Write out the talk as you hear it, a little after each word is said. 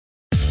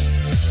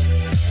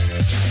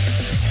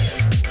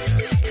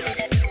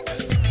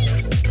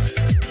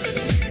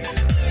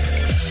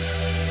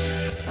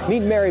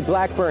Meet Mary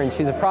Blackburn.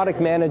 She's a product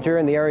manager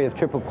in the area of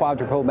triple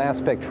quadruple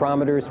mass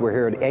spectrometers. We're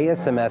here at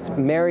ASMS.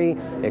 Mary,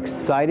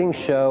 exciting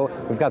show.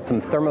 We've got some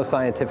Thermo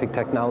scientific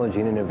technology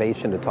and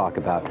innovation to talk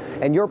about,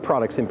 and your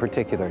products in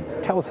particular.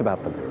 Tell us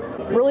about them.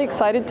 Really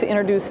excited to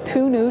introduce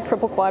two new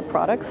triple quad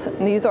products.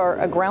 These are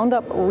a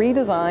ground-up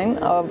redesign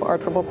of our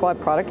triple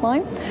quad product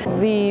line.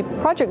 The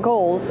project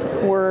goals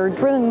were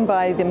driven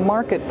by the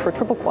market for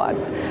triple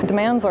quads.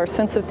 Demands are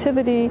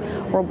sensitivity,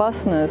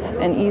 robustness,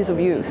 and ease of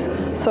use.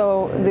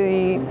 So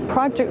the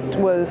project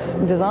was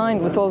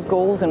designed with those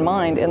goals in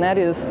mind, and that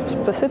is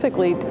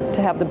specifically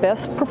to have the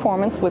best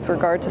performance with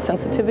regard to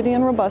sensitivity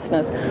and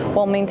robustness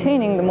while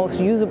maintaining the most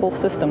usable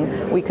system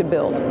we could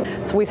build.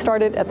 So we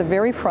started at the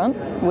very front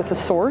with the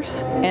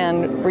source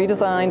and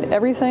redesigned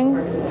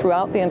everything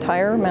throughout the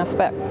entire mass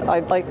spec.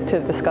 I'd like to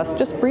discuss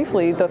just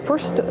briefly the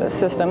first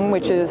system,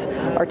 which is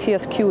our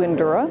TSQ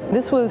Endura.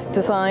 This was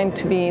designed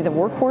to be the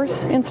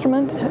workhorse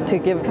instrument to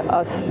give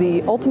us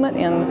the ultimate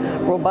in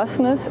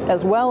robustness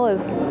as well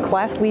as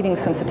class-leading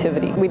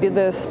sensitivity. We did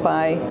this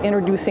by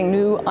introducing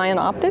new ion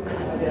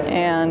optics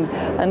and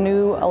a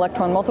new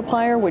electron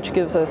multiplier, which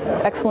gives us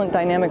excellent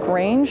dynamic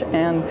range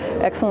and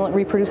excellent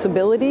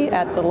reproducibility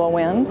at the low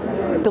ends,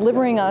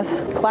 delivering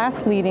us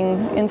class-leading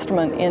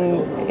instrument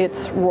in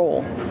its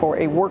role for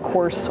a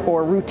workhorse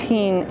or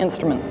routine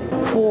instrument.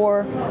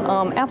 For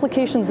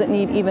applications that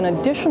need even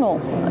additional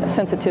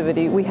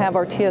sensitivity, we have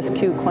our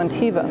TSQ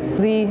Quantiva.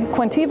 The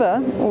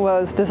Quantiva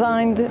was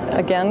designed,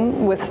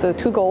 again, with the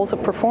two goals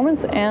of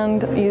performance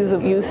and ease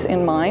of use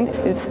in mind.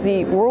 It's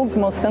the world's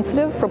most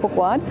sensitive triple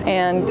quad,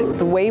 and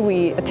the way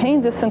we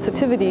attained this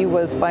sensitivity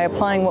was by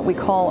applying what we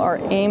call our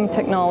AIM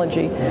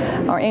technology.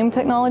 Our AIM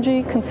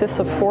technology consists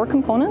of 4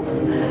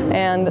 components,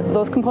 and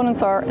those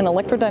components are an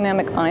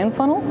electrodynamic ion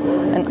funnel,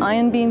 an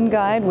ion beam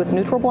guide with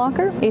neutral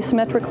blocker,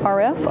 asymmetric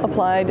RF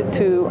applied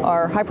to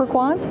our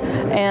hyperquads,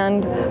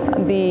 and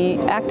the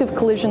active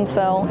collision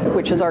cell,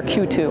 which is our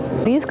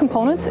Q2. These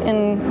components,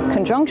 in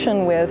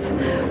conjunction with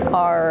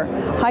our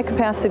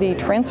high-capacity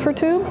transfer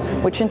tube,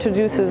 which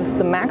introduces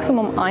the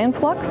maximum ion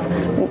flux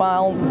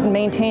while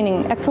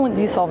maintaining excellent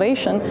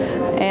desolvation,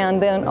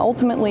 and then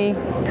ultimately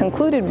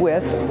concluded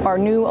with our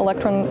new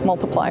electron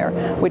multiplier,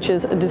 which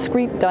is a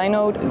discrete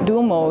dynode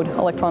dual-mode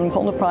electron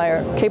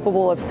multiplier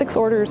capable of 6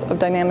 orders of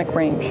dynamic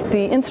range.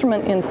 The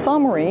instrument, in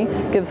summary,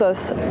 gives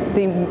us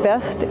the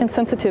best in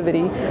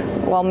sensitivity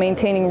while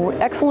maintaining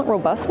excellent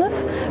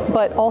robustness,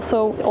 but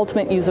also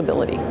ultimate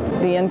usability.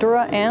 The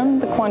Endura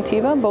and the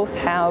Quantiva both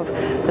have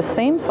the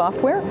same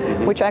software,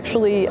 which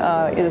actually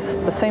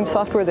is the same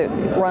software that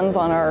runs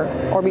on our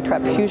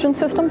Orbitrap Fusion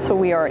system, so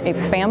we are a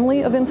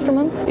family of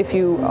instruments. If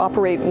you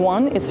operate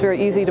one, it's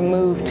very easy to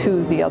move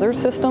to the other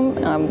system.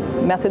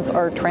 Methods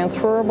are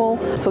transferable,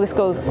 so this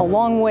goes a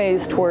long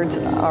ways towards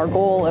our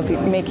goal of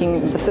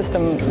making the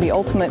system the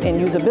ultimate in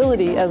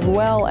usability as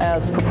well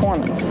as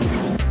performance.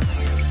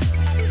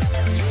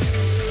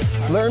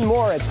 Learn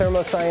more at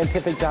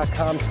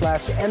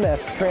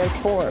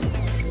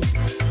thermoscientific.com/mftransformed.